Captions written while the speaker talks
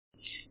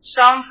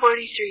Psalm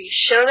 43.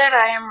 Show that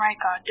I am my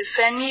God.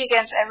 Defend me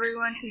against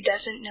everyone who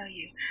doesn't know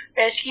you.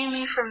 Rescue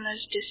me from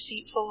those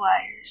deceitful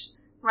liars.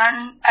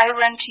 I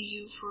run to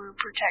you for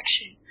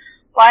protection.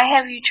 Why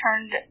have you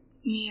turned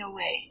me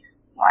away?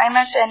 Why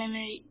must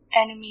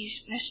enemies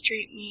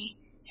mistreat me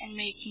and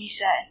make me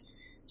sad?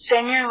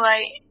 Send your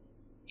light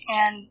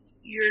and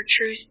your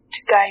truth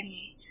to guide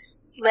me.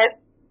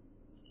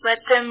 Let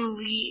them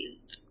lead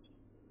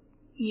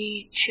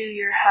me to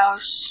your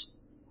house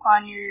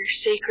on your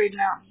sacred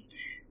mountain.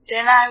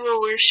 Then I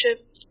will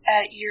worship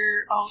at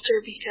your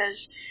altar because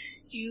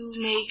you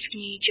make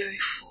me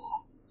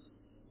joyful.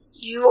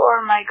 You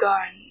are my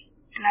God,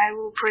 and I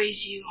will praise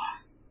you.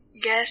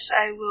 Yes,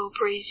 I will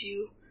praise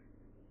you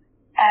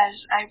as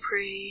I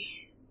pray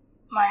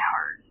my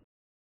heart.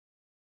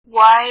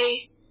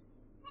 Why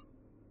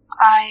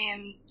I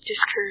am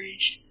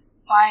discouraged,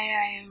 why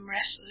I am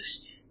restless.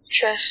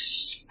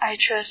 I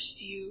trust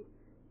you,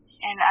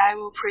 and I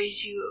will praise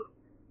you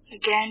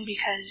again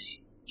because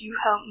you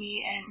helped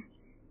me and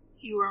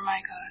you are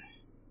my God.